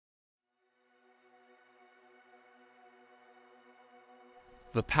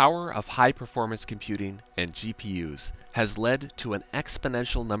The power of high-performance computing and GPUs has led to an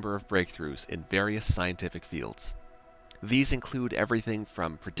exponential number of breakthroughs in various scientific fields. These include everything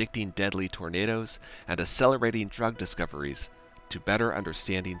from predicting deadly tornadoes and accelerating drug discoveries to better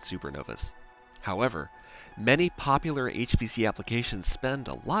understanding supernovas. However, many popular HPC applications spend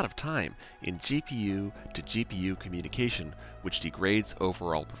a lot of time in GPU to GPU communication, which degrades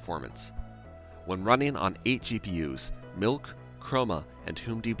overall performance. When running on 8 GPUs, Milk, Chroma, and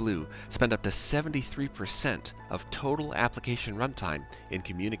HUMD spend up to 73% of total application runtime in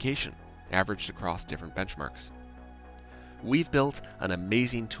communication, averaged across different benchmarks. We've built an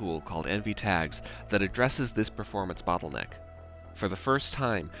amazing tool called NVTAGS that addresses this performance bottleneck. For the first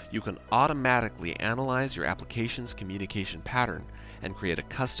time, you can automatically analyze your application's communication pattern and create a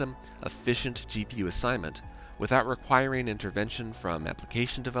custom, efficient GPU assignment without requiring intervention from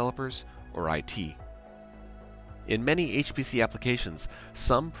application developers or IT. In many HPC applications,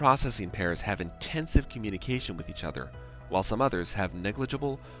 some processing pairs have intensive communication with each other, while some others have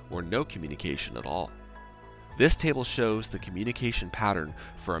negligible or no communication at all. This table shows the communication pattern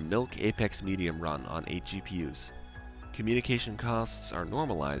for a Milk Apex Medium run on 8 GPUs. Communication costs are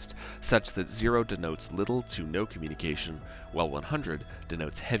normalized such that 0 denotes little to no communication, while 100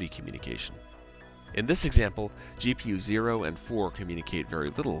 denotes heavy communication. In this example, GPU 0 and 4 communicate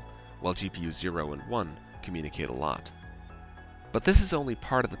very little, while GPU 0 and 1 communicate a lot. But this is only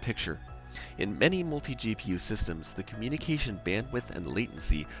part of the picture. In many multi-GPU systems, the communication bandwidth and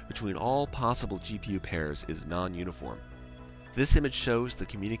latency between all possible GPU pairs is non-uniform. This image shows the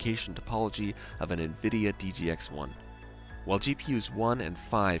communication topology of an NVIDIA DGX-1. While GPUs 1 and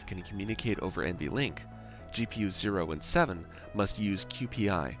 5 can communicate over NVLink, GPUs 0 and 7 must use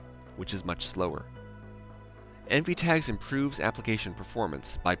QPI, which is much slower. NVTAGS improves application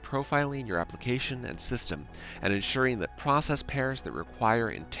performance by profiling your application and system and ensuring that process pairs that require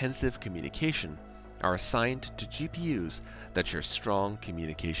intensive communication are assigned to GPUs that share strong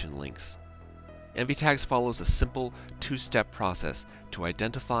communication links. NVTAGS follows a simple two-step process to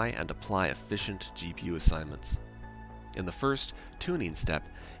identify and apply efficient GPU assignments. In the first, tuning step,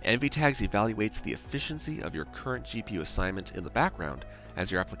 NVTAGS evaluates the efficiency of your current GPU assignment in the background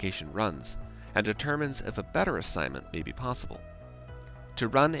as your application runs, and determines if a better assignment may be possible. To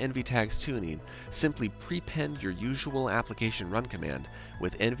run NVTAGS tuning, simply prepend your usual application run command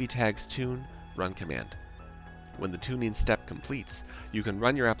with NVTAGS tune run command. When the tuning step completes, you can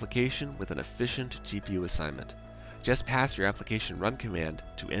run your application with an efficient GPU assignment. Just pass your application run command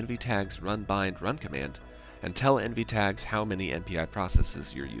to NVTAGS run bind run command and tell NVTAGS how many NPI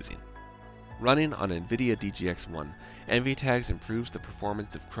processes you're using. Running on NVIDIA DGX-1, NVTAGS improves the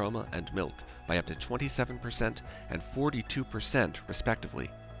performance of Chroma and Milk by up to 27% and 42% respectively.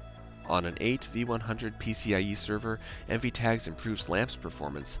 On an 8 V100 PCIe server, NVTAGS improves LAMP's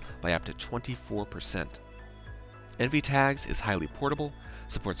performance by up to 24%. NVTAGS is highly portable,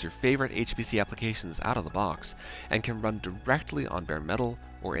 supports your favorite HPC applications out of the box, and can run directly on bare metal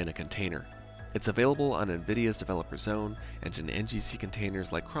or in a container. It's available on NVIDIA's Developer Zone and in NGC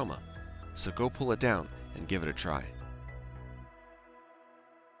containers like Chroma. So go pull it down and give it a try.